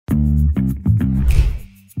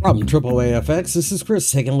From AAAFx, this is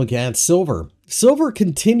Chris taking a look at silver. Silver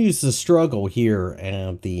continues to struggle here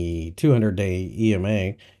at the 200-day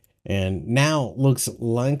EMA and now looks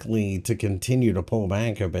likely to continue to pull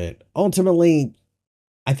back a bit. Ultimately,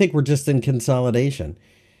 I think we're just in consolidation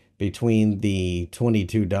between the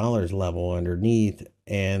 $22 level underneath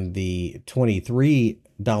and the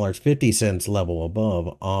 $23.50 level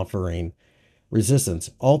above, offering resistance.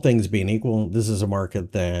 All things being equal, this is a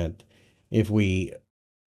market that if we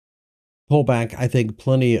pull back, I think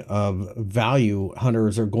plenty of value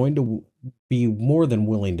hunters are going to be more than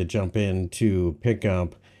willing to jump in to pick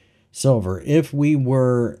up silver. If we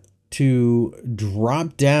were to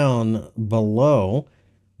drop down below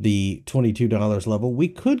the $22 level, we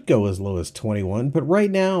could go as low as 21. But right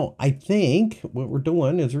now, I think what we're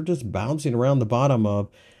doing is we're just bouncing around the bottom of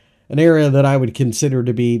an area that I would consider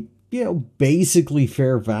to be, basically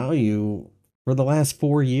fair value for the last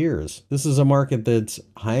 4 years. This is a market that's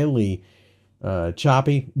highly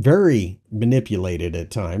choppy, very manipulated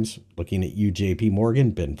at times. Looking at you, JP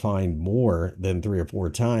Morgan, been fined more than 3 or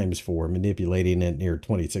 4 times for manipulating it near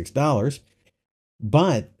 $26.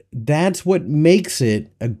 But that's what makes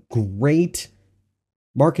it a great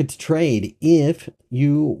market to trade if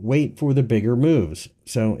you wait for the bigger moves.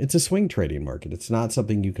 So it's a swing trading market. It's not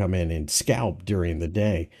something you come in and scalp during the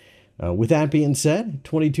day. With that being said,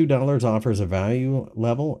 $22 offers a value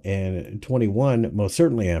level, and 21 most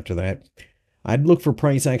certainly after that. I'd look for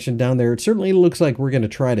price action down there. It certainly looks like we're going to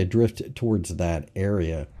try to drift towards that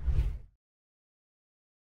area.